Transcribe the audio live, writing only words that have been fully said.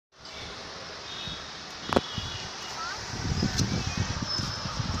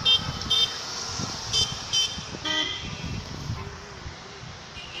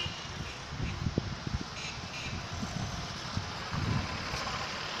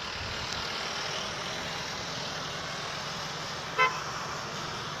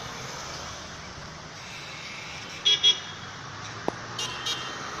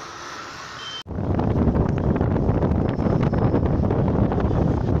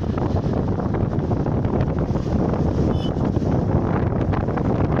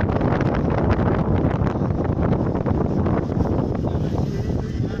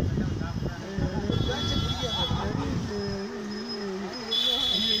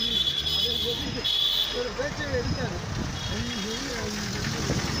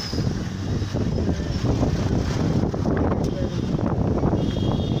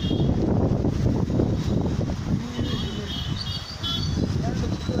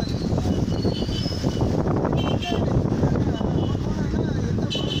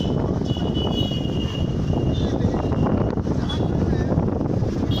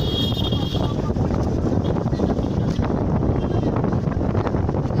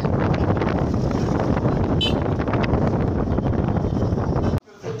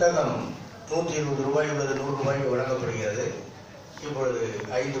புத்தகம் 120 ரூபாய் அல்லது 100 ரூபாய்க்கு வழங்கப்படுகிறது. இப்பொழுது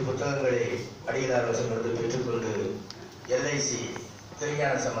 5 புத்தகங்களை அடிகளார் வசமிருந்து பெற்றுக்கொண்டு LIC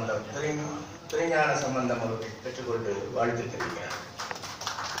திருஞான சம்பந்தம் அவர்கள் பெற்றுக்கொண்டு வாழ்த்து தெரிவிக்கிறார்.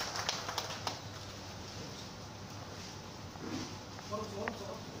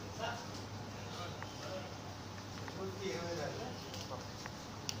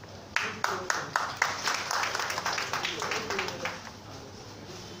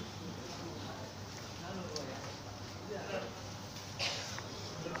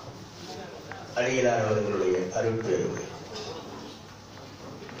 அடிகளார் அவர்களுடைய அறிவிப்பு.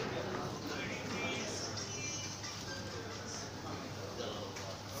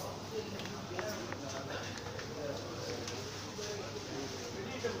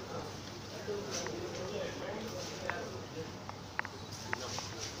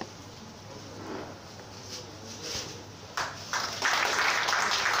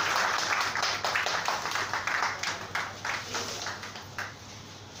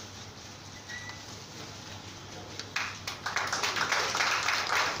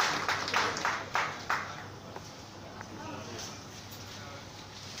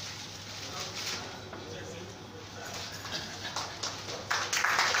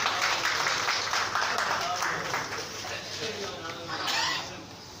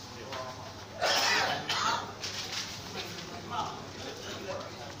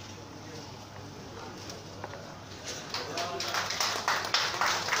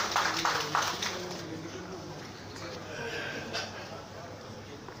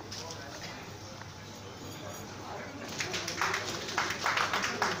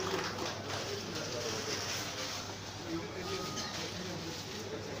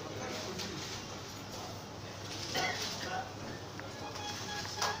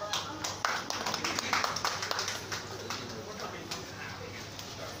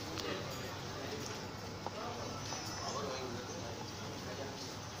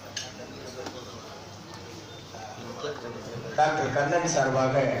 டாக்டர் கண்ணன்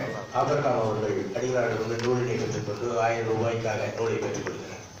சார்பாக ஆபர்காம் அவர்கள் அடிகளாரிடம் நூலினை பெற்றுக்கொண்டு 1000 ரூபாய்க்காக நூலை பெற்றுக் கொள்கிறார்.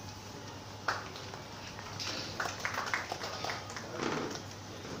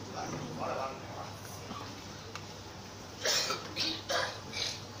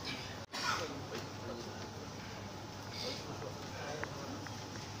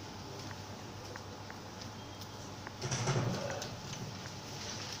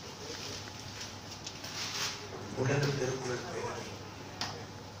 உலக திருக்குறள் பேரவை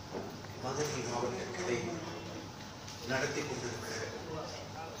மதுரை மாவட்ட கிளை நடத்தி கொண்டிருக்கிற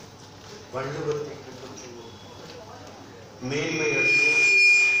வள்ளுவத்தை பின்பற்றுவோம் மேன்மை அடைவோம்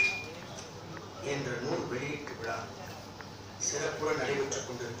என்ற நூல் வெளியீட்டு விழா சிறப்புற நடைபெற்றுக்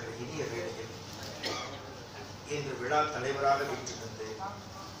கொண்டிருக்கிற இனிய வேளையில் இன்று விழா தலைவராக வீற்றிருந்து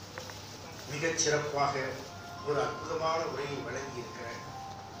மிகச் சிறப்பாக ஒரு அற்புதமான உரையை வழங்கியிருக்கிற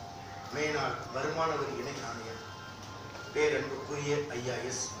மேனாள் வருமான வரி இணை ஆணையர் பேரன்புக்குரிய ஐயா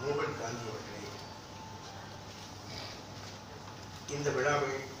எஸ் மோகன் காந்தி அவர்களே, இந்த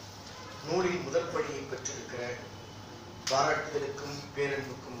விழாவில் நூலின் முதல் படியை பெற்றிருக்கிற பாராட்டுதலுக்கும்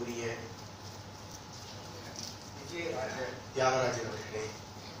பேரன்புக்கும் உரிய விஜயராஜ தியாகராஜன் அவர்களே,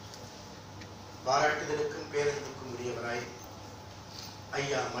 பாராட்டுதலுக்கும் பேரன்புக்கும் உரியவராய்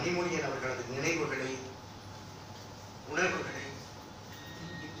ஐயா மணிமொழியன் அவர்களது நினைவுகளை உணர்வுகளை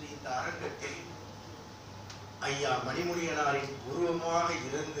இந்த அரங்கத்தில் ஐயா மணிமொழியனாரின் உருவமாக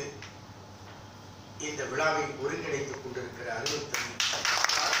இருந்து இந்த விழாவை ஒருங்கிணைத்துக் கொண்டிருக்கிற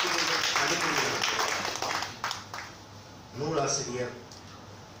நூலாசிரியர்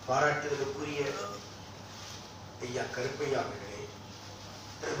பாராட்டுதலுக்குரிய ஐயா கருப்பையா அவர்களே,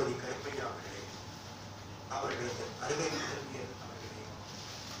 திருப்பதி கருப்பையா அவர்களே, அவர்களது அருமை முதல்வியர் அவர்களே,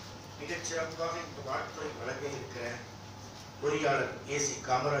 மிகச் சிறப்பாக இந்த வாழ்த்துறை வழங்க இருக்கிற பொறியாளர் AC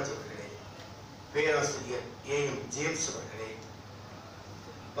காமராஜ் அவர்களே, பேராசிரியர் AM ஜேம்ஸ் அவர்களே,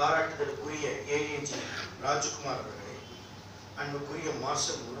 பாராட்டுதலுக்குரிய AAG ராஜ்குமார் அவர்களே, அன்புக்குரிய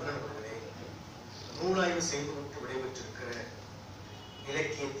மாஸ்டர் முருகன் அவர்களே, நூலாய்வு செய்துவிட்டு விடைபெற்றிருக்கிற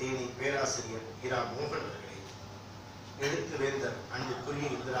இலக்கிய தேனி பேராசிரியர் இரா மோகன் அவர்களே, எழுத்து வேந்தர்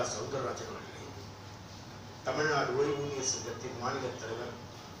அன்புக்குரிய இந்திரா சௌந்தரராஜன் அவர்களே, தமிழ்நாடு ஓய்வூதிய சங்கத்தின் மாநில தலைவர்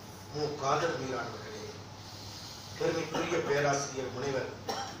மு. காதர் மீரானவர்களே, பெருமைக்குரிய பேராசிரியர் முனைவர்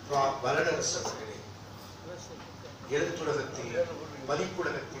வரணரசு அவர்களே, எழுத்துலகத்தில்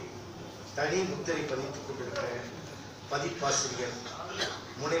பதிப்புலகத்தில் தனி முத்திரை பதித்துக் கொண்டிருக்கிற பதிப்பாசிரியர்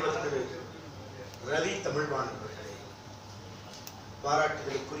முனைவர் திரு ரவி தமிழ்வாணன் அவர்களே,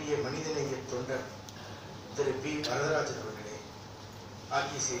 பாராட்டுதலுக்குரிய மனிதநேய தொண்டர் திரு பி. வரதராஜன் அவர்களே,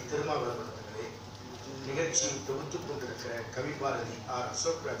 ஆகிய திருமாவளவன் அவர்களே, நிகழ்ச்சியை தொகுத்துக் கொண்டிருக்கிற கவிபாரதி ஆர்.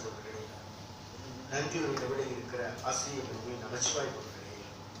 அசோக்ராஜ் அவர்களே, நந்தியூரில் விட இருக்கிற ஆசிரியர் நமச்சிவாய் அவர்களே,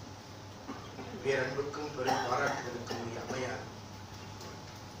 பேரன்புக்கும் பெரும் பாராட்டுதலுக்கும் உரிய அம்மையார்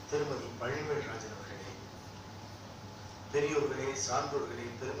திருமதி பழனிவேல் ராஜன் அவர்களே, பெரியோர்களே, சான்றோர்களே,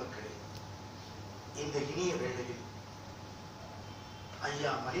 பெருமக்களே, இந்த இனிய வேளையில்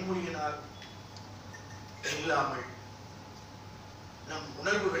ஐயா மணிமொழியினால் இல்லாமல் நம்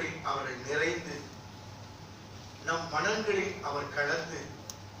உணர்வுகளில் அவர்கள் நிறைந்து நம் மனங்களில் அவர் கலந்து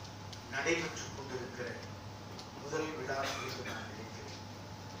நடைபெற்றுக் கொண்டிருக்கிற முதல் விழா என்று நான் நினைக்கிறேன்.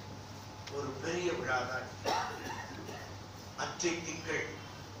 ஒரு பெரிய விழாதான். அற்றை திங்கள்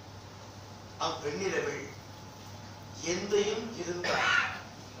அவ்வெண்ணிலவில் எந்தையும் இருந்தார்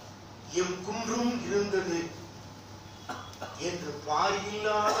எம் குன்றும் இருந்தது என்று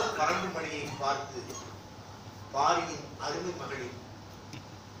பாரியில்லாத பரம்பு மணியை பார்த்து பாரியின் அருமை மகளின்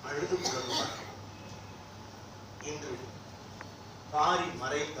அழுது புலம்புவார்கள். இன்று பாரி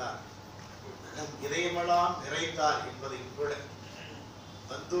மறைந்தார், நம் இதயமெல்லாம் நிறைந்தார் என்பதை போல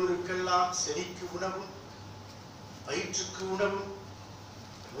வந்தோருக்கெல்லாம் செடிக்கு உணவும் வயிற்றுக்கு உணவும்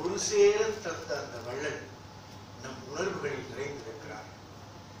ஒரு சேர தந்த அந்த வள்ளல் நம் உணர்வுகளில் நிறைந்திருக்கிறார்.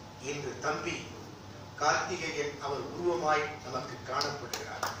 இன்று தம்பி கார்த்திகேயன் அவர் உருவமாய் நமக்கு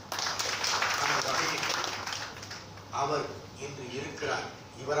காணப்படுகிறார். அந்த வகையில் அவர் இன்று இருக்கிறார்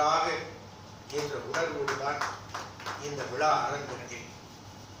இவராக என்ற உணர்வோடுதான் இந்த விழா அரங்கத்தில்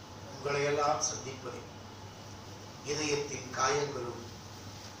உங்களையெல்லாம் சந்திப்பதில் இதயத்தின் காயங்களும்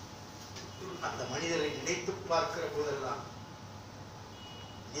அந்த மனிதரை நினைத்து பார்க்கிற போதெல்லாம்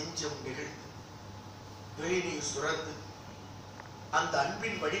நெஞ்சம் நெகிழ்ந்து வெளிநீர் சுரந்து அந்த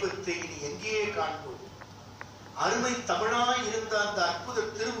அன்பின் வடிவத்தை இனி எங்கே காண்போம்? அருமை தமிழாய் இருந்த அந்த அற்புத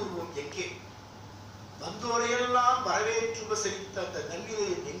திருவுருவம் எங்கே? வந்தோரையெல்லாம் வரவேற்று உபசரித்த அந்த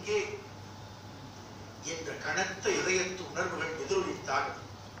நல்லிதயம் எங்கே என்ற கனத்த இதயத்து உணர்வுகள் எதிரொலித்தாக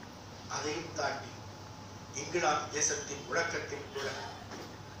அதையும் தாண்டி இங்கிலாந்து தேசத்தின் முழக்கத்தில் கூட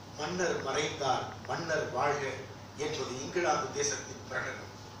மன்னர் மறைந்தார் மன்னர் வாழ்க என்பது இங்கிலாந்து தேசத்தின்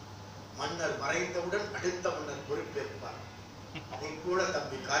பிரகடனம். மன்னர் மறைந்தவுடன் அடுத்த மன்னர் பொறுப்பேற்பார். அதை போல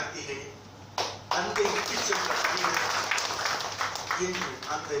தம்பி கார்த்திகை தந்தை விட்டு சென்ற இன்று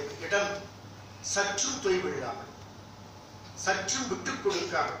அந்த இடம் சற்றும் தொய்வில்லாமல் சற்றும் விட்டுக்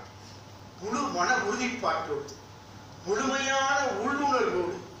கொடுக்காமல் முழு மன உறுதிப்பாட்டோடு முழுமையான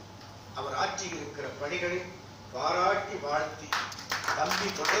உள்ளுணர்வோடு அவர் ஆற்றியிருக்கிற பணிகளை பாராட்டி வாழ்த்தி தம்பி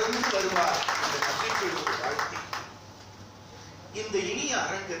தொடர்ந்து வருவார் என்ற நம்பிக்கையோடு வாழ்த்தி இந்த இனிய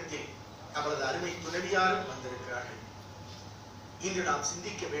அரங்கத்தில் அவரது அருமை துணைவியாரும் வந்திருக்கிறார்கள். இன்று நாம்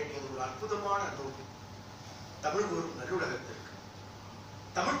சிந்திக்க வேண்டியது ஒரு அற்புதமான நூல். தமிழ் ஒரு நல்லுலகத்திற்கு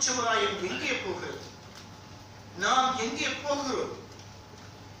தமிழ் சமுதாயம் எங்கே போகிறது? நாம் எங்கே போகிறோம்?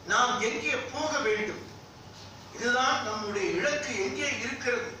 நாம் எங்கே போக வேண்டும்? இதுதான் நம்முடைய இலக்கு எங்கே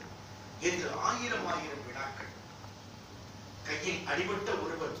இருக்கிறது என்று ஆயிரம் ஆயிரம் வினாக்கள். கையில் அடிபட்ட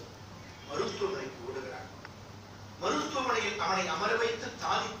ஒருவன் மருத்துவமனைக்கு ஓடுகிறான். மருத்துவமனையில் அவனை அமர வைத்து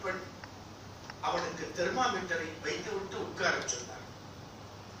தாதிப்பெண் அவனுக்கு தெர்மாமீட்டரை வைத்துவிட்டு உட்கார சொன்னார்.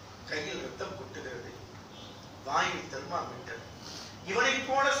 கையில் ரத்தம் கொட்டுகிறது, வாயில் தெர்மாமீட்டர். இவனை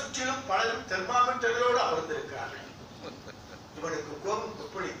போல சுற்றிலும் பலரும் தெர்மாமீட்டரோடு அமர்ந்திருக்கிறார்கள். இவனுக்கு கோபம்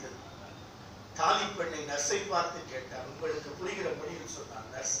கொப்பளித்தது. தாதிப்பெண்ணை நர்ஸை பார்த்து கேட்டார். உங்களுக்கு புரிகிற மொழியில்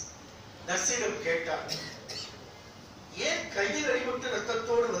சொன்னார். நர்ஸிடம் கேட்டார், ஏன் கையில் அடிபட்டு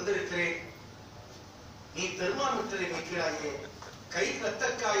ரத்தத்தோடு வந்திருக்கிறேன்? நீ தெர்மாமீட்டரை வைக்கிறாயே, கை ரத்த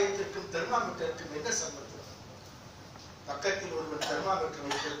காயத்திற்கும் தெர்மாமீட்டருக்கும் என்ன சம்பந்தம்? பக்கத்தில் ஒருவன் தெர்மாமீட்டர்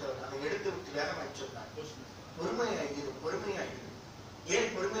வைத்திருந்தவன் அதை எடுத்து விட்டு வேகமாய் சொன்னான், பொறுமையாயிரு, பொறுமையாயிரு.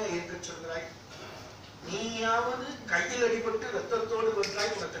 ஏன் பொறுமையாக இருக்க சொல்கிறாய்? நீயாவது கையில் அடிபட்டு ரத்தத்தோடு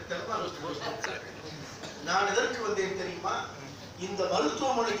வந்தாய், உனக்கு தெர்மாமீட்டர். நான் எதற்கு வந்தேன் தெரியுமா? இந்த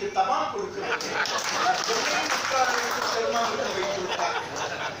மருத்துவமனைக்கு தபால் கொடுக்கிறேன்.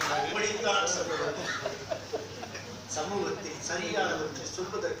 சமூகத்தில் சரியானவற்றை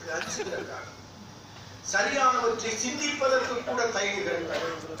சொல்வதற்கு அஞ்சுவதற்காக, சரியானவற்றை சிந்திப்பதற்கு கூட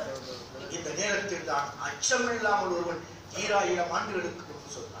தயங்குகிறார்கள். இந்த நேரத்தில் தான் அச்சமில்லாமல் ஒருவன் 2000 ஆண்டுகளுக்கு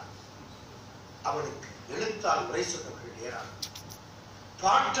முன்பு சொன்னான். அவனுக்கு எழுத்தால் உரை சொன்னவர்கள் ஏராளம்,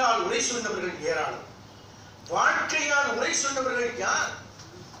 பாட்டால் உரை சொன்னவர்கள் ஏராளம், வாழ்க்கையால் உரை சொன்னவர்கள் யார்?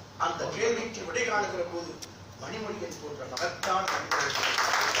 அந்த கேள்விக்கு விடை காணுகிற போது மணிமணியன் போன்ற மகத்தான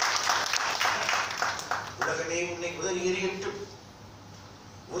உலகமே உன்னை உதறி எறியட்டும்,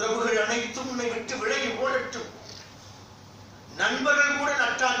 உறவுகள் அனைத்தும் உன்னை விட்டு விலகி ஓடட்டும், நண்பர்கள் கூட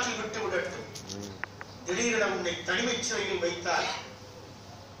நட்டாற்றில் விட்டு விடட்டும், திடீரென உன்னை தனிமை சிறையில் வைத்தால்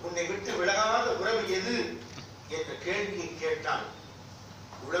உன்னை விட்டு விலகாத உறவு எது என்ற கேள்வியை கேட்டால்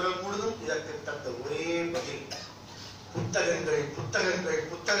உலகம் முழுதும் இதற்கு தந்த ஒரே பதில் புத்தகங்கள் புத்தகங்கள்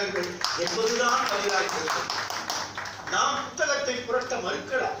புத்தகங்கள் என்பதுதான் பதிலாக இருக்கும். நாம் புத்தகத்தை புரட்ட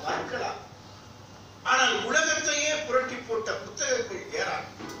மறுக்கலாம். ஆனால் உலகத்தையே புரட்டி போட்ட புத்தகங்கள்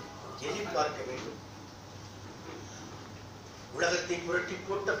ஏராளம். எண்ணி பார்க்க வேண்டும். உலகத்தை புரட்டி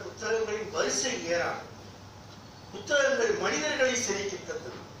போட்ட புத்தகங்களின் வரிசை ஏராளம். புத்தகங்கள் மனிதர்களை சிறைக்கு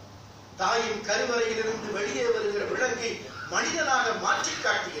தந்தது. தாயின் கருவறையிலிருந்து வெளியே வருகிற விலங்கை மனிதனாக மாற்றி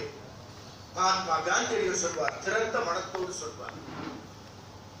காட்டியது. மகாத்மா காந்தியடிகள் சொல்வார், திறந்த மனத்தோடு சொல்வார்,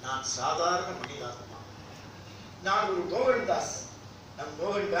 நான் சாதாரண மனிதாத்மா, நான் ஒரு மோகன்தாஸ். நம்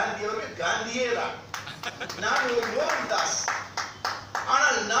மோகன் காந்தி அவர்கள் காந்தியே தான். நான் ஒரு மோகன்தாஸ்,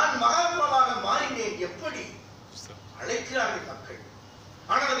 ஆனால் நான் மகாத்மாவாக மாறினேன். எப்படி அழைக்கிறார்கள் மக்கள்.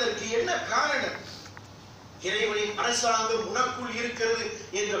 ஆனால் அதற்கு என்ன காரணம்? இறைவனின் அரசாங்கம் உனக்குள் இருக்கிறது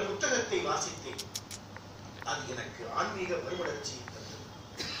என்ற புத்தகத்தை வாசித்தேன். அது எனக்கு ஆன்மீக மறுமலர்ச்சி.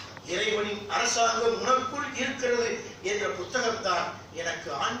 இறைவனின் அரசாங்கம் உனக்குள் இருக்கிறது என்ற புத்தகம்தான் எனக்கு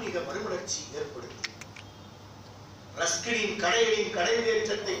ஆன்மீக மறுமலர்ச்சி ஏற்படுத்தி ரஸ்கினின் கடைகளின்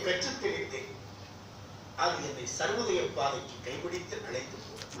கடைவேற்றத்தை கற்றுத் தெளித்தேன். அது என்னை சர்வோதய பாதைக்கு கைபிடித்து அழைத்து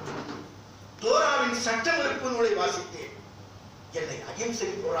போனது. தோராவின் சட்ட மறுப்பு நூலை வாசித்தேன். என்னை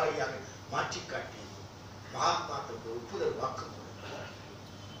அகிம்சை போராளியாக மாற்றி காட்டியது. மகாத்மாவுக்கு ஒப்புதல் வாக்கு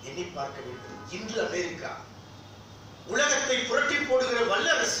எண்ணி பார்க்க வேண்டும். இன்று அமெரிக்கா உலகத்தை புரட்டி போடுகிற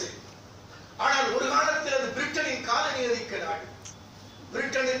வல்லரசு. ஆனால் ஒரு காலத்தில் அது பிரிட்டனின் காலனி ஆதிக்க நாடு.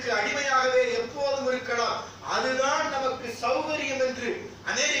 பிரிட்டனுக்கு அடிமையாகவே எப்போதும் இருக்கலாம், அதுதான் நமக்கு சௌகரியம் என்று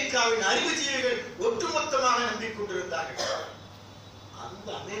அமெரிக்காவின் அறிவுஜீவிகள் ஒட்டுமொத்தமாக நம்பிக்கொண்டிருந்தார்கள். அந்த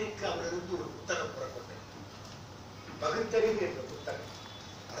அமெரிக்காவிலிருந்து ஒரு புத்தகம் புறப்பட்டது, பகுத்தறிவு என்ற புத்தகம்.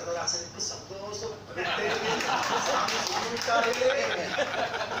 வரதராசனுக்கு சந்தோஷம்.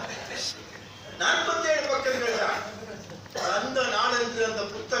 47 பக்கங்கள் தான். அந்த நாளன்று அந்த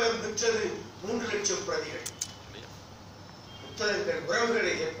புத்தகம் விற்றது 3 லட்சம் பிரதிகள். புத்தகங்கள்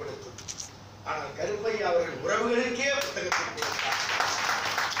உறவுகளை ஏற்படுத்தும். ஆனால் கருப்பையா அவர்கள் உறவுகளுக்கே புத்தகத்தை கொடுத்தார்.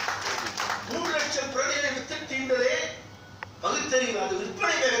 3 லட்சம் பிரதிகளை வித்து தீண்டதே பகுத்தறிவு. அது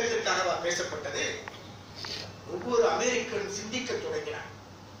விற்பனை வேகத்திற்காகவா பேசப்பட்டது? ஒவ்வொரு அமெரிக்கனும் சிந்திக்க தொடங்கினார்.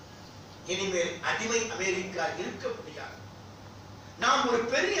 இனிமேல் அடிமை அமெரிக்கா இருக்க முடியாது. நாம் ஒரு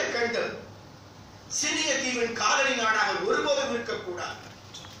பெரிய கண்டம், சிறிய தீவின் காலனி நாடாக ஒருபோதும் இருக்கக்கூடாது.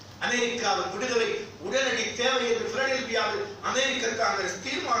 அமெரிக்காவின் விடுதலை உடனடி தேவை என்று பிலடெல்பியாவில் அமெரிக்க காங்கிரஸ்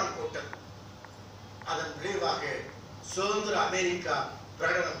தீர்மானம் போட்டது. அதன் விளைவாக சுதந்திர அமெரிக்கா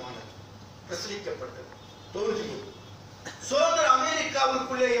பிரகடனமானது, பிரசுரிக்கப்பட்டது. தோல்வியில் சுதந்திர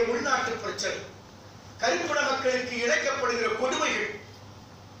அமெரிக்காவுக்குள்ளேயே உள்நாட்டு பிரச்சனை, கருப்பின மக்களுக்கு இழைக்கப்படுகிற கொடுமைகள்,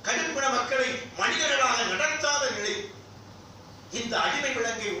 கருப்பின மக்களை மனிதர்களாக நடத்தாத நிலை, இந்த அடிமை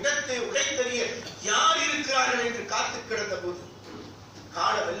விலங்கை உடைத்தறிய யார் இருக்கிறார்கள் என்று காத்து கிடந்த போது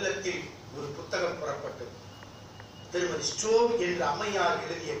கால வெள்ளத்தில் ஒரு புத்தகம் புறப்பட்டது. திருமதி ஸ்டோவ் என்ற அம்மையார்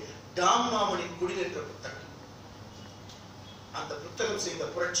எழுதிய டாம்மாமனின் குடி என்ற புத்தகம். அந்த புத்தகம் செய்த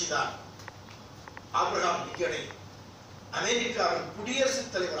புரட்சிதான் ஆபிரகாம் லிங்கனை அமெரிக்காவின்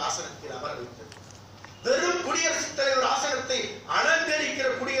குடியரசுத் தலைவர் ஆசனத்தில் அமர வைத்தது. வெறும் குடியரசுத் தலைவர் ஆசனத்தை அலங்கரிக்கிற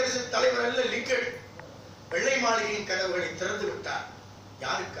குடியரசுத் தலைவர் அல்ல லிங்கன். வெள்ளை மாளிகையின் கதவுகளை திறந்து விட்டார்.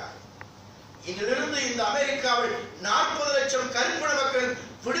 யாருக்காக? இங்கிருந்து இந்த அமெரிக்காவில் 40 லட்சம் கருப்பின மக்கள்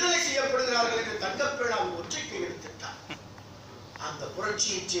விடுதலை செய்யப்படுகிறார்கள் என்று தங்கப்பேனாவில் ஒற்றைக்கை எடுத்துட்டார். அந்த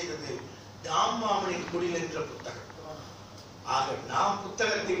புரட்சியை செய்தது டாம்மாமனின் குடில் என்ற புத்தகம். ஆக நாம்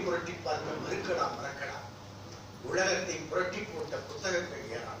புத்தகத்தை புரட்டி பார்க்க மறக்கலாம். உலகத்தை புரட்டி போட்ட புத்தகங்கள்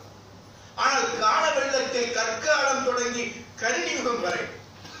ஏராளம். ஆனால் கால வெள்ளத்தில் கற்காலம் தொடங்கி கணினி யுகம் வரை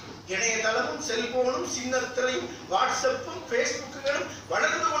இணையதளமும் செல்போனும் சின்னத்திரையும் வாட்ஸ்அப்பும் பேஸ்புக்குகளும்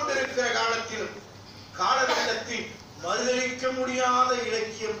வளர்ந்து கொண்டிருக்கிற காலத்திலும் கால வெள்ளத்தில் மறுதளிக்க முடியாத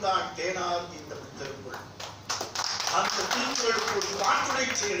இலக்கியம் தான் தேனார் இந்த திருக்குறள். அந்த திருக்குறளுக்கு ஒரு காற்றுடை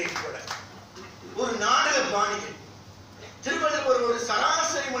செயலை கூட ஒரு நாடக பாணியில் திருவள்ளுவர் ஒரு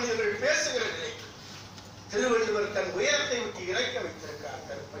சராசரி மனிதர்கள் பேசுகிற நிலை. திருவள்ளுவர் தன் உயரத்தை விட்டு இறக்க வைத்திருக்கிறார்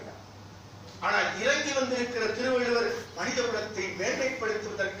கருப்பையா. ஆனால் இறங்கி வந்திருக்கிற திருவள்ளுவர் மனித குலத்தை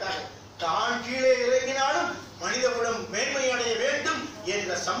மேன்மைப்படுத்துவதற்காக தான் கீழே இறங்கினாலும் மனித குலம் மேன்மையடைய வேண்டும் என்ற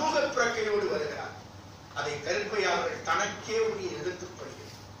சமூக பிரக்கையோடு வருகிறார். அதை கருப்பையா அவர்கள் தனக்கே உரிய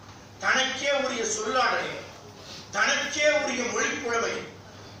எழுத்துப்படுகிறது, தனக்கே உரிய சொல்லாடலை தனக்கே உரிய மொழிப்புலமை.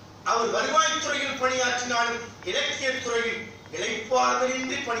 அவர் வருவாய்த்துறையில் பணியாற்றினாலும் இலக்கியத் துறையில்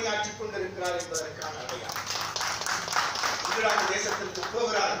இளைப்பாறுதலின்றி பணியாற்றிக் கொண்டிருக்கிறார் என்பதற்கான அடையாளம். இங்கிலாந்து தேசத்திற்கு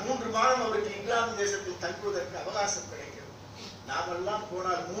போகிறார். 3 மாதம் அவருக்கு இங்கிலாந்து தேசத்தில் தங்குவதற்கு அவகாசம் கிடைக்கிறது. நாமெல்லாம்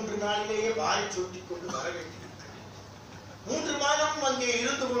போனால் 3 நாளிலேயே வாரி சுட்டிக் கொண்டு வர வேண்டியிருக்கிறார். 3 மாதம் அங்கே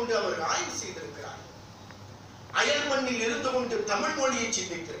இருந்து கொண்டு அவர் ஆய்வு செய்திருக்கிறார். அயல் மண்ணில் இருந்து கொண்டு தமிழ் மொழியை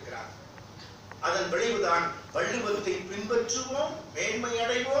சிந்தித்திருக்கிறார். அதன் விளைவுதான் வள்ளுவத்தை பின்பற்றுவோம், மேன்மை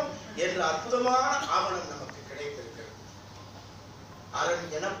அடைவோம் என்ற அற்புதமான ஆவணம் நமக்கு கிடைத்திருக்கிறது. அரண்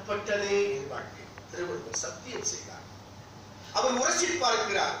எனப்பட்டதே என் வாழ்க்கை. திருவள்ளுவர் சத்தியம் செய்தார். அவர் உரசி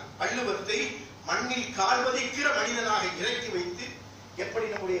பார்க்கிறார். வள்ளுவத்தை மண்ணில் கால் பதிக்கிற மனிதனாக இறக்கி வைத்து, எப்படி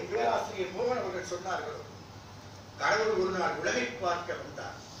நம்முடைய பேராசிரியர் மோகன் அவர்கள் சொன்னார்களோ, கடவுள் ஒரு நாள் உலகை பார்க்க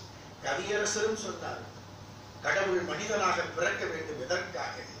வந்தார். கவியரசரும் சொன்னார், கடவுள் மனிதனாக பிறக்க வேண்டும்.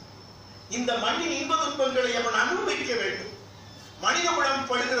 எதற்காக? இந்த மண்ணின் இன்ப துன்பங்களை அவன் அனுபவிக்க வேண்டும். மனித குலம்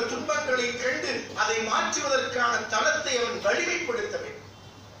படுகிற துன்பங்களை கண்டு அதை மாற்றுவதற்கான தளத்தை அவன் வலிமைப்படுத்த வேண்டும்.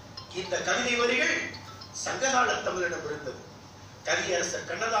 இந்த கவிதை வரிகள் சங்ககால தமிழிடம் இருந்தது. கவியரசர்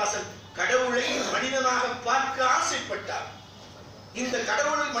கண்ணதாசன் கடவுளை மனிதனாக பார்க்க ஆசைப்பட்டார். இந்த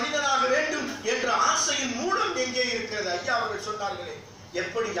கடவுள் மனிதனாக வேண்டும் என்ற ஆசையின் மூலம் எங்கே இருக்கிறது? ஐயா அவர்கள் சொன்னார்களே,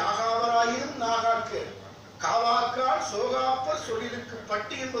 எப்படி யாகாவராயினும் நாகாக்கு காவாக்கால் சோகாப்பர் சொல்லிருக்கு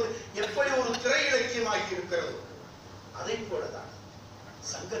பட்டி என்பது எப்படி ஒரு திரை இலக்கியமாக்கி இருக்கிறது, அதை போலதான்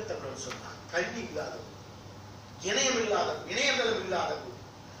சங்கத்தமிழன் சொன்னார். கல்வி இல்லாதவன், இணையம் இல்லாதவன், இணையதளம் இல்லாதவன்,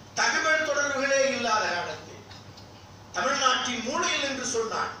 தகவல் தொடர்புகளே இல்லாத காலத்தில் தமிழ்நாட்டின் மூலையில் என்று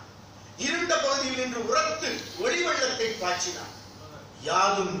சொன்னான். இருண்ட பகுதியில் என்று உரத்து ஒளி வெள்ளத்தை பாய்ச்சினான்.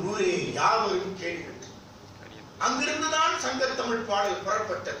 யாதும் ஊரே யாவரும் கேள்வி. அங்கிருந்துதான் சங்கத்தமிழ் பாடல்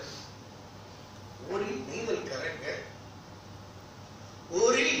புறப்பட்டது. ஊரில் நீதல் கரங்க,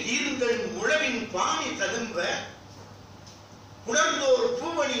 ஊரில் ஈர்ந்தல் முழவின் பாணி ததும்ப, உணர்ந்தோர்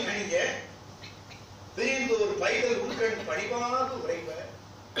பூமணி அணிய, பிரிந்தோர் பைதல் உண்கண் பணிவாக உறைவ,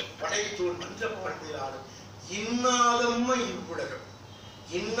 படைத்தோர் மன்ற பண்பிலாலும் இன்னாதம்ம இவ்வுலகம்,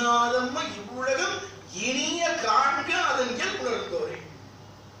 இன்னாதம்ம இவ்வுலகம் இனிய காண்க அதன் இயல் உணர்ந்தோரை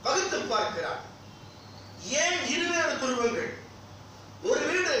பகுத்து பார்க்கிறார். ஏன் இருவேறு துருவங்கள்? ஒரு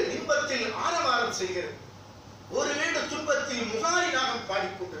வீடு இன்பத்தில் ஆரவாரம் செய்கிறது, ஒரு வீடு துன்பத்தில் முகாரி நாகம்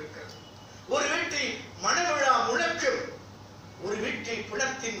பாடிக்கொண்டிருக்கிறது. ஒரு வீட்டில் மணவிழா முழக்கம், ஒரு வீட்டில்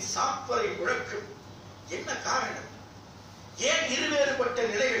பிணத்தின் சாப்பரை முழக்கம். என்ன காரணம்? ஏன் இருவேறுபட்ட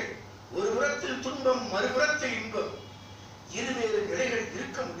நிலைகள்? ஒரு புறத்தில் துன்பம், மறுபுறத்தில் இன்பம். இருவேறு நிலைகள்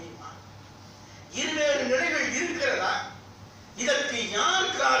இருக்க முடியுமா? இருவேறு நிலைகள் இருக்கிறதா? இதற்கு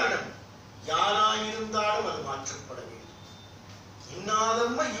யார் காரணம்? யாராயிருந்தாலும் அது மாற்றப்பட வேண்டும்.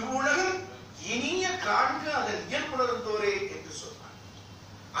 இன்னாதம்ம இவ்வுலகம் இனிய காண்க அதன் இயல்புணர்ந்தோரே என்று சொன்னார்.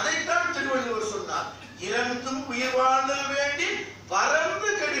 அதைத்தான் திருவள்ளுவர் சொன்னார். இறந்தும் உயிர் வாழ்தல் வேண்டி பறந்து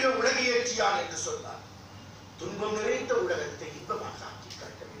கடிக உலகையேற்றியான் என்று சொன்னார். துன்பம் நிறைந்த உலகத்தை இன்பமாக ஆக்கி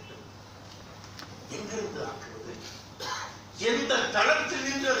காட்ட வேண்டும். எங்கிருந்து ஆக்குவது? எந்த தளத்தில்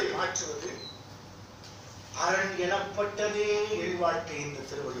நின்று அதை மாற்றுவது? அரண் எனப்பட்டதே என் வாழ்க்கை என்று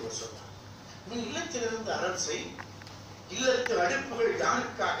திருவள்ளுவர் சொன்னார். நீ இல்லத்திலிருந்து அரண் செய். இல்லத்து அடுப்புகள்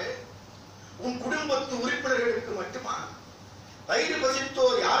யாருக்காக? உன் குடும்பத்து உறுப்பினர்களுக்கு மட்டுமா? வயிறு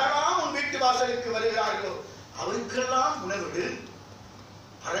பசித்தோர் யாரெல்லாம் உன் வீட்டு வாசலுக்கு வருகிறார்களோ அவருக்கெல்லாம் உணவிடு.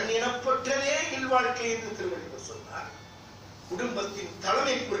 அரண் எனப்பட்டதே என் வாழ்க்கை என்று திருவள்ளுவர் சொன்னார். குடும்பத்தின்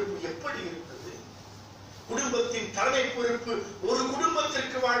தலைமை பொறுப்பு எப்படி இருந்தது? குடும்பத்தின் தலைமை பொறுப்பு ஒரு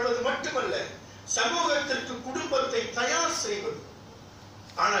குடும்பத்திற்கு வாழ்வது மட்டுமல்ல, சமூகத்திற்கு குடும்பத்தை தயார் செய்வது.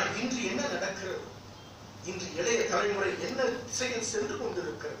 ஆனால் இன்று என்ன நடக்கிறது? இன்று இளைய தலைமுறை என்ன திசையில் சென்று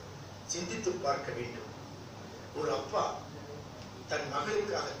கொண்டிருக்கிறது? சிந்தித்து பார்க்க வேண்டும். ஒரு அப்பா தன்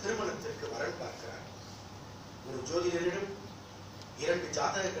மகளுக்காக திருமணத்திற்கு வரன் பார்க்கிறார். ஒரு ஜோதிடரிடம் 2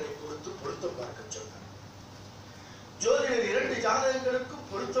 ஜாதகங்களை கொடுத்து பொருத்தம் பார்க்க சொன்னார். ஜோதிடர் 2 ஜாதகங்களுக்கும்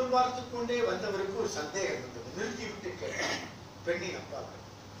பொருத்தம் பார்த்து கொண்டே வந்தவருக்கு ஒரு சந்தேகம் வந்தது. நிறுத்திவிட்டு கேட்டார் பெண்ணின் அப்பாவை,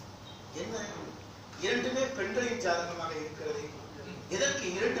 என்ன 2மே பெண்களின் ஜாதகமாக இருக்கிறது, எதற்கு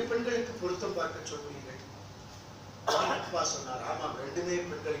 2 பெண்களுக்கு பொருத்தம் பார்க்க சொல்வீர்கள்? அப்பா சொன்னார், ஆமாம் 2மே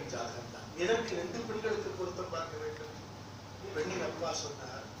பெண்களின் ஜாதகம் தான், எதற்கு 2 பெண்களுக்கு பொருத்தம் பார்க்க வேண்டும்? பெண்ணின் அப்பா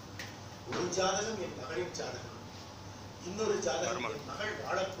சொன்னார், ஒரு ஜாதகம் என் மகளின் ஜாதகம், இன்னொரு ஜாதகம் என் மகள்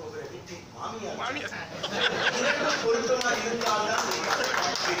வாழப்போகிற வீட்டின் மாமியார். பொருத்தமாக இருந்தால்தான்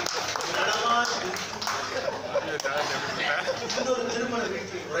இன்னொரு திருமண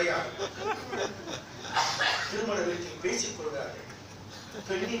வீட்டில் உரையாடும். திருமண வீட்டில் பேசிக் கொள்கிறார்கள்.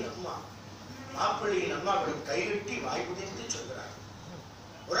 பெண்ணின் அம்மா மாப்பிள்ளையின் அம்மாவிடம் கைகட்டி வாய்ப்புதிர்ந்து சொல்கிறார்.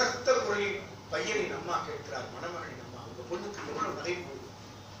 உரத்த குரலில் பையனின் அம்மா கேட்கிறார், மணமகளின் அம்மா, உங்க பொண்ணுக்கு எவ்வளவு நகை போகுது?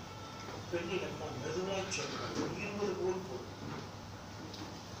 பெண்ணின் அம்மா மெதுவாய் சொன்னார், இருப்பது போல் போல்.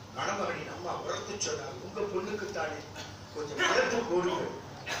 மணமகனின் அம்மா உரத்து சொன்னார், உங்க பொண்ணுக்குத்தானே கொஞ்சம் சேர்த்து போடுங்கள்.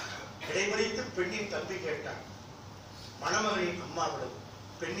 இடைமறித்து பெண்ணின் தம்பி கேட்டான். மணமகனின் அம்மாவிடம்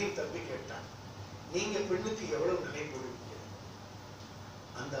பெண்ணின் தம்பி கேட்டான், நீங்க பெண்ணுக்கு எவ்வளவு நகை போடுவீங்க?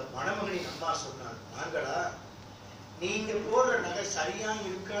 அந்த மணமகனின் அம்மா சொன்னான், நாங்களா, நீங்க போடுற நகை சரியா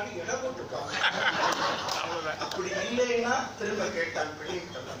இருக்கான்னு இடம் போட்டு பாருங்க. அப்படி இல்லைன்னா திரும்ப கேட்டான்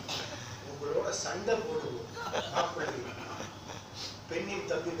பெண்ணின் தம்பி, உங்களோட சண்டை போடுவோம். அப்படி பெண்ணின்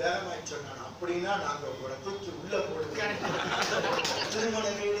தம்பி வேகமாய் சொன்னான், அப்படின்னா நாங்க உங்களோட தூக்கி உள்ள போடுவோம்.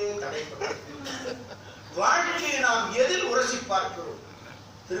 திருமணங்களே தடைப்பட்டது. வாழ்க்கையை நாம் எதில் உரசி பார்க்கிறோம்?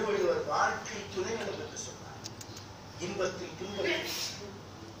 திருவள்ளுவர் வாழ்க்கை துணைநலம் என்று சொன்னார். இன்பத்தில் துன்பத்தில்,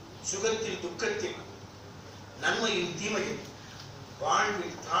 சுகத்தில் துக்கத்தில், நன்மையில் தீமையில்,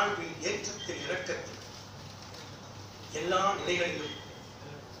 வாழ்வில் தாழ்வில், ஏற்றத்தில் இரக்கத்தில், எல்லா நிலைகளிலும்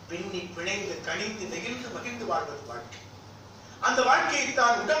பின்னி பிணைந்து கனிந்து நெகிழ்ந்து மகிழ்ந்து வாழ்வது வாழ்க்கை. அந்த வாழ்க்கையை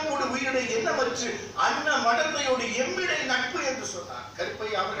தான் உடம்போடு உயிரிடை எண்ணமற்று அன்ன மடந்தையோடு எம்மிடை நட்பு என்று சொன்னார் கருப்பை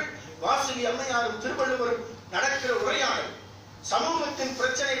அவர்கள். வாசுகி அம்மையாரும் திருவள்ளுவரும் நடக்கிற உரையாடல் சமூகத்தின்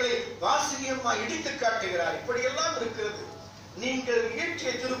பிரச்சனைகளை வாசுகி அம்மா இடித்து காட்டுகிறார். இப்படியெல்லாம் இருக்கிறது. நீங்கள்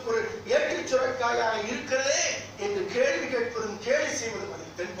இயற்றிய திருக்குறள் ஏற்றுச் சுரக்காயாக இருக்கிறதே என்று கேள்வி கேட்பதும் கேலி செய்வதும்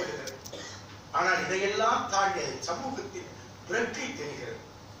அதில் தென்படுகிறது. ஆனால் இதையெல்லாம் தாண்டி சமூகத்தின் விரக்தி தெரிகிறது.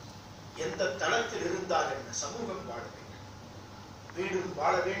 எந்த தளத்தில் இருந்தால் என்ன, சமூகம் வாழ வேண்டும், வீடும்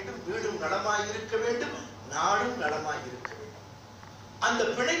வாழ வேண்டும், வீடும் நலமாய் இருக்க வேண்டும், நாடும் நலமாய் இருக்க வேண்டும். அந்த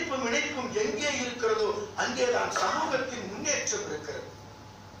பிணைப்பும் இணைப்பும் எங்கே இருக்கிறதோ அங்கேதான் சமூகத்தின் முன்னேற்றம் இருக்கிறது.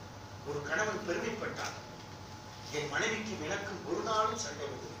 ஒரு கணவன் பெருமைப்பட்டார், என் மனைவிக்கு எனக்கும் ஒரு நாளும் சண்டை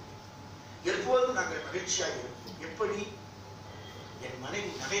வந்தது, எப்போதும் நாங்கள் மகிழ்ச்சியாக இருப்போம். எப்படி? என்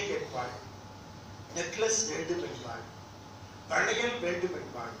மனைவி நகை கேட்பாள், நெக்லஸ் வேண்டும் என்பாள், வளையல் வேண்டும்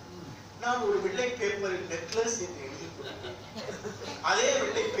என்பாள். நான் ஒரு வெள்ளை பேப்பரில் நெக்லஸ் என்று எழுதி கொடுப்பேன், அதே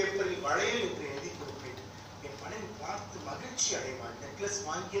வெள்ளை பேப்பரில் வளையல் என்று எழுதி கொடுப்பேன். என் மனைவி பார்த்து மகிழ்ச்சி அடைவாள், நெக்லஸ்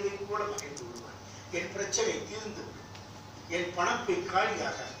வாங்கியதை கூட மகிழ்ந்து விடுவாள். என் பிரச்சனை தீர்ந்து, என் பணப்பை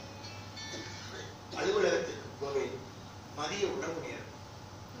காலியாக. அலுவலகத்திற்கு போவேன், மதிய உணவு நேரம்,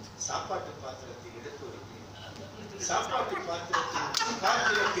 சாப்பாட்டு பாத்திரத்தை எடுத்து வைப்பேன். சாப்பாட்டு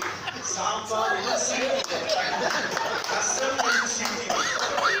பாத்திரத்தில் சாம்பார் என்று சீட்டி, ரசம் என்று சீட்டி,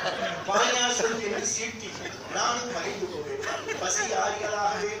 பாயாசம் என்று சீட்டி நானும் மறைந்து போவேன். பசி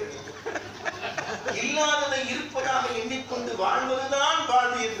ஆறியலாகவே இல்லாததை இருப்பதாக எண்ணிக்கொண்டு வாழ்வதுதான்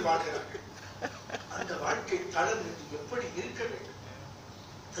வாழ்வு என்று வாழ்கிறார்கள். அந்த வாழ்க்கை தளம் என்று எப்படி இருக்க வேண்டும்?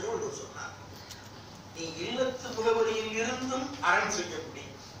 திருவள்ளுவர் சொன்னார், நீ இல்லத்து முகவரியில் இருந்தும் அறம் செய்ய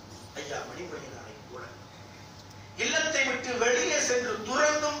முடியும். ஐயா மணிமணியனாரை போல இல்லத்தை விட்டு வெளியே சென்று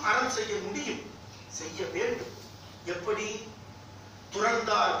துறந்தும் அறம் செய்ய முடியும், செய்ய வேண்டும். எப்படி?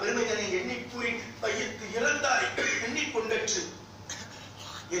 துறந்தார் பெருமைதனை எண்ணிக்கூறி வைத்து இறந்தாரை எண்ணிக்கொண்டற்று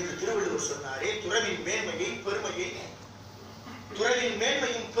என்று திருவள்ளுவர் சொன்னாரே. துறவின் மேன்மையை பெருமையை, துறவின்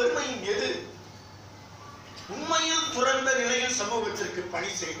மேன்மையும் பெருமையும் எது? உண்மையில் துறந்த நிலையில் சமூகத்திற்கு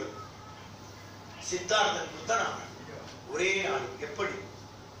பணி செய்வது. சித்தார்த்தன் புத்தனாக ஒரே நாள் எப்படி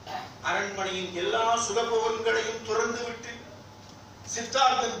அரண்மனையின் எல்லா சுகபோகங்களையும் துறந்து விட்டு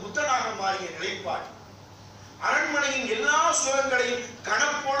சித்தார்த்தன் புத்தனாக மாறிய நிலைப்பாடு. அரண்மனையின் எல்லா சுகங்களையும்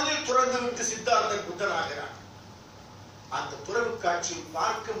கணப்பொழுதில் துறந்து விட்டு சித்தார்த்தன் புத்தனாகிறார். அந்த துறவு காட்சியை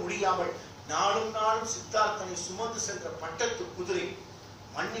பார்க்க முடியாமல் நாளும் நாளும் சித்தார்த்தனை சுமந்து சென்ற பட்டத்து குதிரை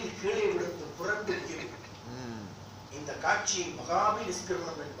மண்ணில் கீழே விழுந்து புரண்டு இருக்கிறது. இந்த காட்சியை மகாபி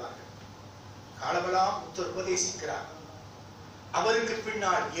நிஷ்கிரமணம் என்பார்கள். காலமெல்லாம் புத்தர் உபதேசிக்கிறார். அவருக்கு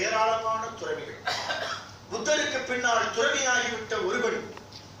பின்னால் ஏராளமான துறவிகள். புத்தருக்கு பின்னால் துறவியாகிவிட்ட ஒருவன்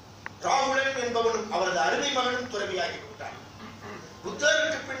ராகுலன் என்பவனும் அவரது அருமை மகனும் துறவியாகிவிட்டான்.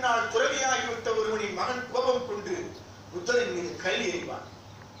 புத்தருக்கு பின்னால் துறவியாகிவிட்ட ஒருவனின் மகன் கோபம் கொண்டு புத்தரின் மீது கல் எறிவான்.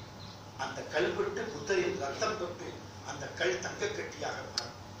 அந்த கல் விட்டு புத்தரின் ரத்தம் தொட்டு அந்த கல் தங்க கட்டியாக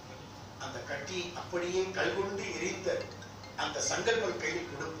மாறும். அந்த கட்டி அப்படியே கல் கொண்டு எரிந்த அந்த சங்கல்பன் கையில்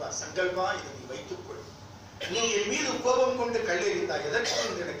கொடுப்பார். சங்கல்பா, இதை நீ வைத்துக் கொள். நீ என் மீது கோபம் கொண்டு கல் எறிந்தாய், எதற்கு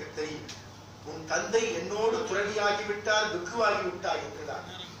என்று எனக்கு தெரியும். உன் தந்தை என்னோடு துறவியாகிவிட்டார், துக்குவாகிவிட்டார் என்றுதான்.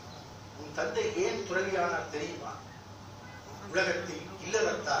 உன் தந்தை ஏன் துறவியானார் தெரியுமா? உலகத்தில்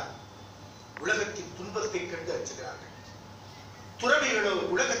இல்லறத்தார் உலகத்தின் துன்பத்தை கண்டு அச்சுகிறார்கள், துறவிகளோ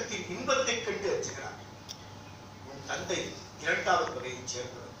உலகத்தின் இன்பத்தை கண்டு அச்சுகிறார்கள். உன் தந்தை இரண்டாவது வகையைச்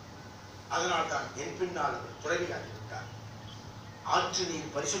சேர்ந்தவர். அதனால் தான் என் பின்னால் அவர் துறவியாகிவிட்டார். ஆற்று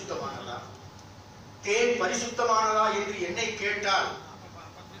நீர் பரிசுத்தமானதா, தேன் பரிசுத்தமானதா என்று என்னை கேட்டால்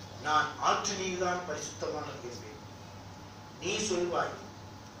நான் ஆற்று நீர் தான் பரிசுத்தமானது என்பேன். நீ சொல்வாய்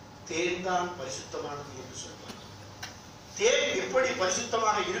தேன் தான் பரிசுத்தமானது என்று சொல்வாய். தேன் எப்படி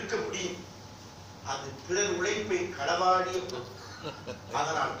பரிசுத்தமாக இருக்க முடியும்? அது பிறர் உழைப்பை களவாடிய பொருள்.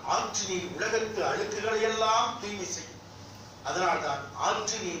 அதனால் ஆற்று நீர் உலகத்து அழுக்குகளை எல்லாம் தூய்மை செய்யும். அதனால் தான்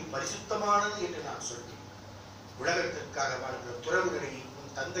ஆற்று நீர் பரிசுத்தமானது என்று நான் சொல்வேன். உலகத்திற்காக வாழ்ந்த துறவுகளை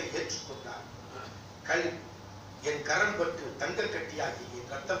உன் தந்தை ஏற்றுக்கொண்டார். கல் என் கரம் பட்டு தங்க கட்டியாகி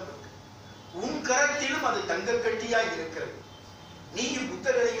என் ரத்தம் பட்டு உன் கரத்திலும் அது தங்க கட்டியாய் இருக்கிறது. நீயும்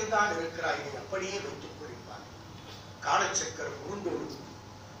புத்தகரையில் தான் இருக்கிறாய். இதை அப்படியே வைத்துக் கொள்வார். காலச்சக்கரம் உருண்டோடு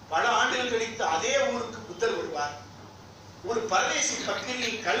பல ஆண்டுகள் கழித்து அதே ஊருக்கு புத்தர் வருவார். ஒரு பரதேசி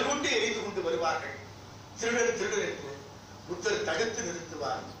பக்கிரியில் கல் கொண்டு எரிந்து கொண்டு வருவார்கள். திருடன் திருடன் என்று புத்தர் தடுத்து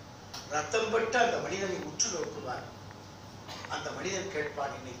நிறுத்துவார். ரத்தம் பட்டு அந்த மனிதனை உற்று நோக்குவார். அந்த மனிதன்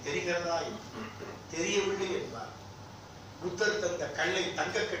கேட்பான், என்னை தெரிகிறதா? தெரியவில்லை என்பார். புத்தர் தந்த கல்லை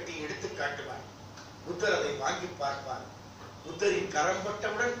தங்க கட்டி எடுத்து காட்டுவார். புத்தர் அதை வாங்கி பார்ப்பார். புத்தரின் கரம்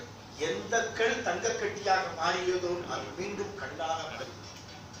பட்டவுடன் எந்த கல் தங்க கட்டியாக மாறியதோ அது மீண்டும் கல்லாக மாறும்.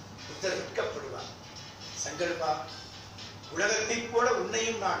 புத்தர் வெட்கப்படுவார். சங்கல்பா, உலகத்தைப் போல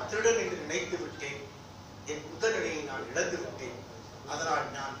உன்னையும் நான் திருடன் என்று நினைத்து விட்டேன். என் புத்தர் நிலையை நான் இழந்து விட்டேன். அதனால்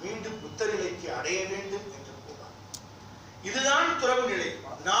நான் மீண்டும் புத்தர் நிலைக்கு அடைய வேண்டும் என்று கூறுவார். இதுதான் துறவு நிலை.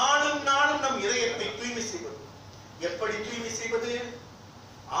 நாளும் நாளும் நம் இதயத்தை தூய்மை செய்வது. எப்படி தூய்மை செய்வது?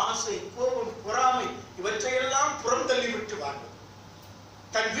 ஆசை, கோபம், பொறாமை இவற்றையெல்லாம் புறம் தள்ளிவிட்டு வாழ்வது.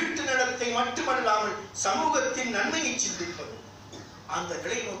 தன் வீட்டு நடத்தை மட்டுமல்லாமல் சமூகத்தின் நன்மையை சிந்திப்பது. அந்த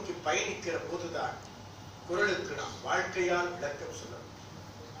நிலை நோக்கி பயணிக்கிற போதுதான் குறளுக்கு நாம் வாழ்க்கையால் விளக்கம் சொல்ல முடியும்.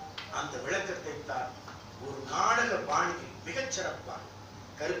 அந்த விளக்கத்தை தான் ஒரு நாடக பாணியில் மிகச் சிறப்பாக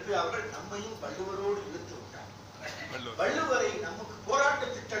கருப்பே அவர்கள் நம்மையும் வள்ளுவரோடு இழுத்து விட்டார். வள்ளுவரை நமக்கு போராட்ட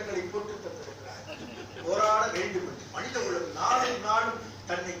திட்டங்களை போட்டு தந்திருக்கிறார். போராட வேண்டும் என்று மனித உலகம் நாளும் நாளும்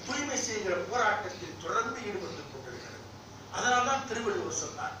தன்னை தூய்மை செய்கிற போராட்டத்தில் தொடர்ந்து ஈடுபட்டுக் கொண்டிருக்கிறது. அதனால்தான் திருவள்ளுவர்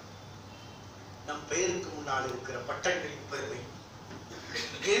சொன்னார், நம் பெயருக்கு முன்னால் இருக்கிற பட்டங்களின் பெருமை,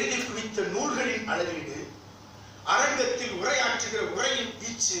 எழுதி குவித்த நூல்களின் அளவீடு, அரங்கத்தில் உரையாற்றுகிற உரையின்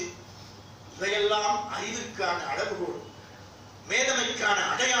வீச்சு, இவையெல்லாம் அறிவிற்கான அளவுகோல், மேதமைக்கான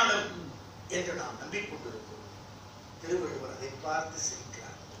அடையாளம் என்று நாம் நம்பிக்கொண்டிருக்கிறோம். திருவள்ளுவர் அதை பார்த்து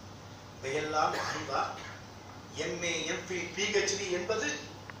சிரிக்கிறார். இவையெல்லாம் அறிவா? MA, MPhil, PhD என்பது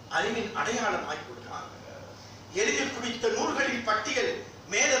அறிவின் அடையாளம் ஆகிவிடுமா? எழுதி குவித்த நூல்களின் பட்டியல்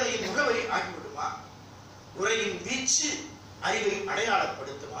மேதமையின் முகவரி ஆகிவிடுமா? உரையின் வீச்சு அறிவை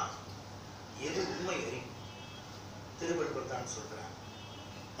அடையாளப்படுத்துமா? எது உண்மை அறிவு? திருவள்ளுவர் தான் சொல்கிறார்,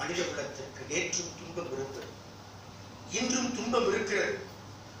 மனித குலத்திற்கு நேற்றும் துன்பம் இருந்தது, இன்றும் துன்பம் இருக்கிறது,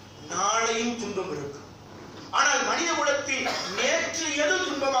 நாளையும் துன்பம் இருக்கும். ஆனால் மனித குலத்தில் நேற்று எது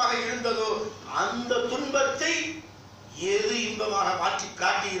துன்பமாக இருந்ததோ அந்த துன்பத்தை எது இன்பமாக மாற்றி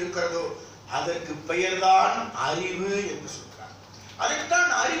காட்டி இருக்கிறதோ அதற்கு பெயர்தான் அறிவு என்று சொல்கிறார்.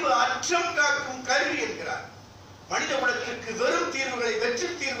 அதைத்தான் அறிவு அற்றம் காக்கும் கருவி என்கிறார். மனித குலத்திற்கு வெறும் தீர்வுகளை, வெற்றி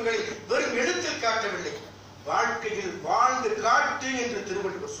தீர்வுகளை வெறும் எழுத்தில் காட்டவில்லை, வாழ்க்கையில் வாழ்ந்து காட்டு என்று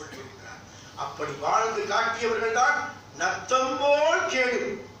திருவள்ளுவர் சொல்லியிருக்கிறார். அப்படி வாழ்ந்து காட்டியவர்கள் தான் நத்தம் போல் கேடு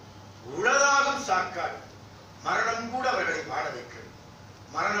உளதாகும் சாக்காடு. மரணம் கூட அவர்களை வாழ வைக்கிறது.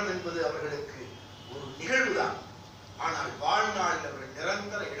 மரணம் என்பது அவர்களுக்கு ஒரு நிகழ்வுதான். ஆனால் வாழ்நாளில் அவர்கள்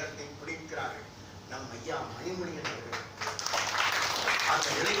நிரந்தர இடத்தை பிடிக்கிறார்கள். நம் ஐயா மணிமணியன் அவர்கள் அந்த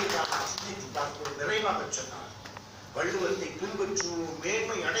நிலையை சிந்தித்து பார்ப்பது நிறைவாக சொன்னார். வள்ளுவத்தை பின்பற்றுவோம்,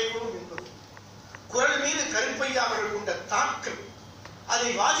 மேன்மை அடைவோம் என்பது குரல் மீது கருப்பையா அவர்கள் கொண்ட தாக்கம், அதை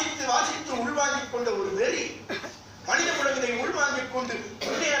வாசித்து வாசித்து உள்வாங்கிக் கொண்ட ஒரு வெறி, மனித குலத்தை உள்வாங்கிக் கொண்டு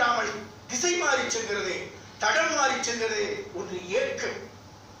முன்னேறாமல் திசை மாறி செல்கிறதே, தடம் மாறி செல்கிறதே ஒரு ஏக்கம்.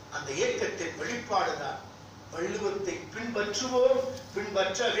 அந்த ஏக்கத்தின் வெளிப்பாடுதான் வள்ளுவத்தை பின்பற்றுவோம்,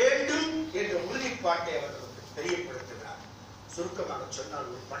 பின்பற்ற வேண்டும் என்ற உறுதிப்பாட்டை அவர்களுக்கு தெரியப்படுத்துகிறார். சுருக்கமாக சொன்னால்,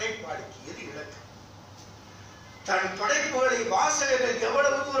 ஒரு படைப்பாளிக்கு எது இலக்கு? தன் படைப்புகளை வாசகர்கள்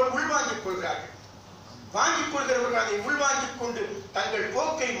எவ்வளவு தூரம் உள்வாங்கிக் கொள்கிறார்கள், வாங்கிக் கொள்கிறவர்கள் அதை உள்வாங்கிக் கொண்டு தங்கள்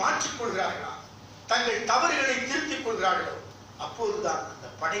போக்கை மாற்றிக் கொள்கிறார்களா, தங்கள் தவறுகளை திருத்திக் கொள்கிறார்களோ, அப்போதுதான் அந்த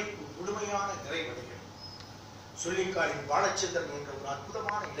படைப்பு முழுமையான நிறைவடைகிறது. சொல்லிக்காடின் பாலச்சந்திரன் என்ற ஒரு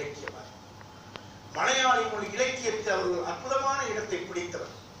அற்புதமான இலக்கியவாதி, மலையாளி மொழி இலக்கியத்தில் அவர் ஒரு அற்புதமான இடத்தை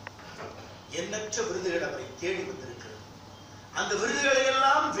பிடித்தவர். எண்ணற்ற விருதுகள் அவரை தேடி வந்திருக்கிறது. அந்த விருதுகளை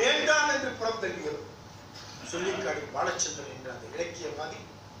எல்லாம் வேண்டாம் என்று புறம் தள்ளியவர் சொல்லிக்காடின் பாலச்சந்திரன் என்ற அந்த இலக்கியவாதி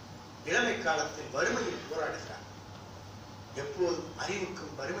இளமை காலத்தில் வறுமையில் போராடுகிறார். எப்போதும்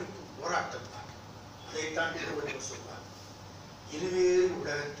அறிவுக்கும் வறுமைக்கும் போராட்டம் தான். அதைத்தான் திருவள்ளுவர் சொல்வார், இருவேறு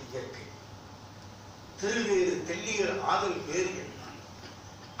உலகத்து இயற்கை, திருவேறு தெல்லியர் ஆதல் வேறு என்றார்.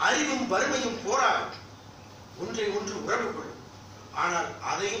 அறிவும் வறுமையும் போராடும், ஒன்றை ஒன்று உறவு கொள்ளும். ஆனால்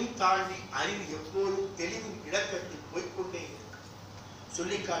அதையும் தாண்டி அறிவு எப்போதும் தெளிவின் இலக்கத்தில் போய்கொண்டே இருக்கும்.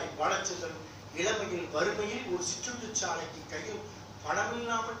 சொல்லிக்காடி பாலச்சந்திரன் இளமையில் வறுமையில் ஒரு சிற்றுண்டி சாலைக்கு கையில்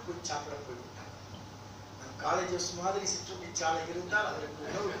பணமில்லாமல் போய் சாப்பிட போய்விட்டார். நம் காலேஜஸ் மாதிரி சிற்றுண்டி சாலை இருந்தால் அதற்கு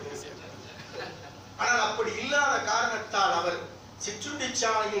உணவு. ஆனால் அப்படி இல்லாத காரணத்தால் அவர் சிற்றுண்டி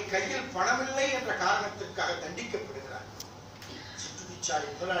சாலையில் கையில் பணமில்லை என்ற காரணத்திற்காக தண்டிக்கப்படுகிறார். சிற்றுண்டி சாலை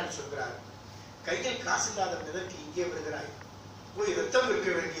முதலாளி சொல்கிறார், கையில் காசு இல்லாத இதற்கு இங்கே வருகிறாய், போய் ரத்தம் விற்க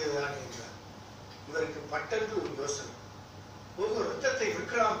வேண்டியதுதான் என்றார். இவருக்கு பட்டென்று ஒரு யோசனை, ஒரு ரத்தத்தை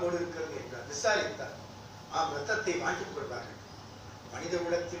விற்கலாம் போல இருக்கிறது என்றார். விசாரித்தார். ஆம், ரத்தத்தை வாங்கிக் கொள்வார்கள். மனித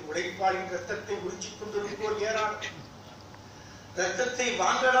உலகத்தில் உழைப்பாளின் ரத்தத்தை உறிஞ்சிக் கொண்டிருப்போர் ஏராளம். ரத்தத்தை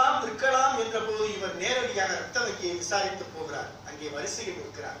வாங்கலாம் விற்கலாம் என்ற போது இவர் நேரடியாக ரத்த வங்கியை விசாரித்து போகிறார். அங்கே வரிசையில்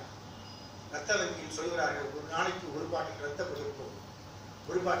இருக்கிறார். ரத்த வங்கியில் சொல்கிறார்கள், ஒரு நாளைக்கு ஒரு பாட்டில் ரத்தம் கொடுப்போம்.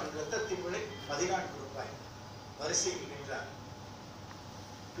 ஒரு பாட்டில் ரத்தத்தின் விலை 14 ரூபாய். வரிசையில் நின்றார்.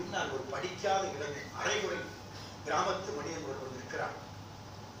 பின்னால் ஒரு படிக்காத இளைஞன், அரைகுறை கிராமத்து மனிதன் ஒருவர் நிற்கிறான்.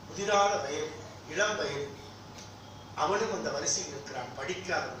 முதிராத வயது, இளம் வயது. அவனும் அந்த வரிசையில் இருக்கிறான்.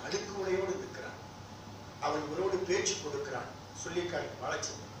 படிக்காதவன், அடுக்கு உடையோடு இருக்கிறான். அவன் இவரோடு பேச்சு கொடுக்கிறான். சொல்லிக்காய்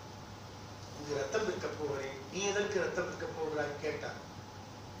வாழச்சந்தன், இங்கு ரத்தம் விற்க போகிறேன், நீ எதற்கு ரத்தம் விற்க போகிறாய் கேட்டார்.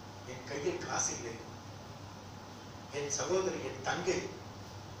 என் கையில் காசு இல்லை. என் சகோதரி, என் தங்கை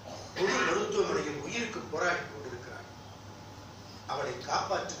பொது மருத்துவமனையில் உயிருக்கு போராடி கொண்டிருக்கிறார். அவளை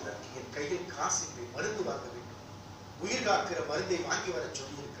காப்பாற்றுவதற்கு என் கையில் காசு இல்லை, மருந்து வாங்க வேண்டும். உயிர் காக்கிற மருந்தை வாங்கி வர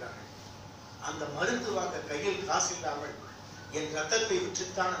சொல்லி இருக்கிறார்கள். அந்த மருந்து வாங்க கையில் காசு இல்லாமல் என் ரத்தத்தை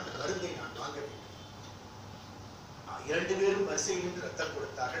விற்றுத்தான் அந்த மருந்தை நான் வாங்க வேண்டும். 2 பேரும் வரிசையில் நின்று ரத்தம்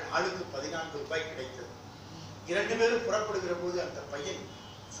கொடுத்தார்கள். ஆளுக்கு 14 ரூபாய் கிடைத்தது. 2 பேரும் புறப்படுகிற போது அந்த பையன்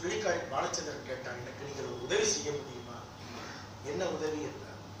சுள்ளிக்காய் பாலச்சந்திரன் கேட்டான், எனக்கு நீங்கள் ஒரு உதவி செய்ய முடியுமா? என்ன உதவி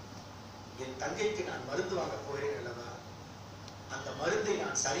என்றார். என் தங்கைக்கு நான் மருந்து வாங்க போகிறேன் அல்லவா, அந்த மருந்தை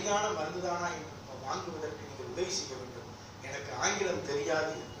நான் சரியான மருந்துதானா என்று வாங்குவதற்கு நீங்கள் உதவி செய்ய வேண்டும். எனக்கு ஆங்கிலம்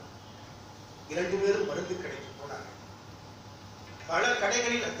தெரியாது என்றார். 2 பேரும் மருந்து கடைக்கு போனார்கள். பல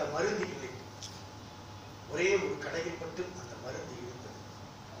கடைகளில் அந்த மருந்து இல்லை. ஒரே ஒரு கடையில் மட்டும் அந்த மருந்து இருந்தது.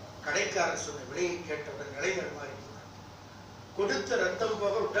 கடைக்காரர் சொன்ன விலையை கேட்டவுடன் நிலை தடுமாறி போனார். கொடுத்த ரத்தம்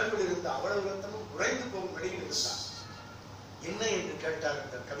போக உடம்பில் இருந்த அவ்வளவு ரத்தமும் உறைந்து போகும் நிலையில் இருந்தார். என்ன என்று கேட்டார்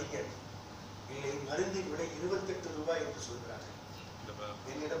அந்த கவிஞர். இல்லை, மருந்தின் விலை 28 ரூபாய் என்று சொல்கிறார்கள்.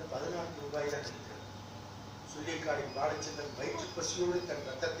 என்னிடம் 14 ரூபாய் தான் இருக்கிறது. சுள்ளிக்காடின் பாலச்சந்திரன் வயிற்று பசியோடு தன்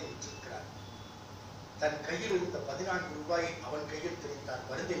ரத்தத்தை விற்றிருக்கிறார். தன் கையில் இருந்த 14 ரூபாயை அவன் கையில் திணித்தார்.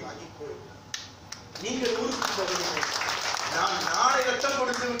 மருந்தை வாங்கிக் கொள்ளுங்கள், நீங்கள் ஊருக்கு போகிறீர்கள், நான் நாளை ரத்தம்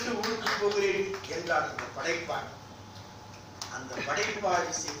கொடுத்து விட்டு ஊருக்கு போகிறேன் என்றார் அந்த படைப்பாளி. அந்த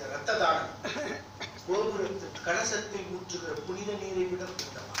படைப்பாளி செய்த ரத்த தானம் கோபுரத்து கலசத்தில் ஊற்றுகிற புனித நீரை விட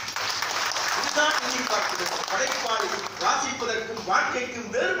புனிதமானது. இதுதான் எண்ணி பார்க்கிறது. படைப்பாளி வாசிப்பதற்கும்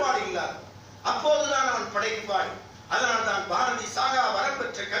வாழ்க்கைக்கும் வேறுபாடு இல்லாது. அப்போதுதான் அவன் படைப்பாளி. அதனால் தான் பாரதி சாகா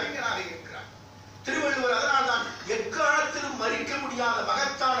வரம்பெற்ற கவிஞனாக இருக்கிறார். திருவள்ளுவர் அதனால் தான் எக்காலத்திலும் மறிக்க முடியாத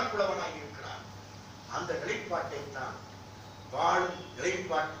மகத்தான புலவனாக இருக்கிறார். அந்த நிலைப்பாட்டை தான் வாழும்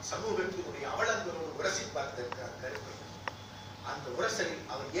நிலைப்பாட்டு சமூகத்தினுடைய அவலங்களோடு உரசி பார்த்திருக்கிறார் கருப்பையன். அந்த உரசலில்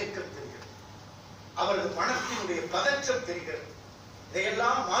அவர் ஏக்கம் தெரிகிறது. அவரது மனத்தினுடைய பதற்றம் தெரிகிறது.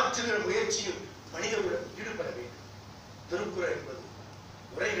 இதையெல்லாம் மாற்றுகிற முயற்சியில் மனிதர்களுடன் ஈடுபட வேண்டும். திருக்குறள் என்பது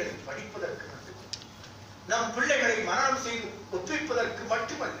உரைகளை படிப்பதற்கு மட்டுமல்ல, நம் பிள்ளைகளை மரணம் செய்து ஒப்பிப்பதற்கு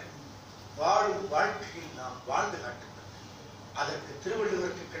மட்டுமல்ல, வாழும் வாழ்க்கையில் நாம் வாழ்ந்து காட்டுகிறோம். அதற்கு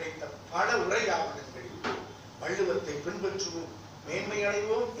திருவள்ளுவருக்கு கிடைத்த பல உரை ஆவணங்களில் வள்ளுவத்தை பின்பற்றுவோம், மேன்மை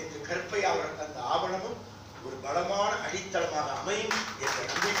அடைவோம் என்று கற்பையாளர் தந்த ஆவணமும் ஒரு பலமான அடித்தளமாக அமையும் என்ற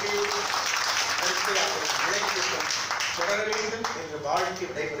நம்பிக்கையோடு கற்பையாளர் நிலைக்கு தொடர வேண்டும் என்று வாழ்க்கை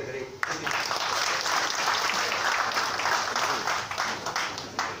விடைபெறுகிறேன்.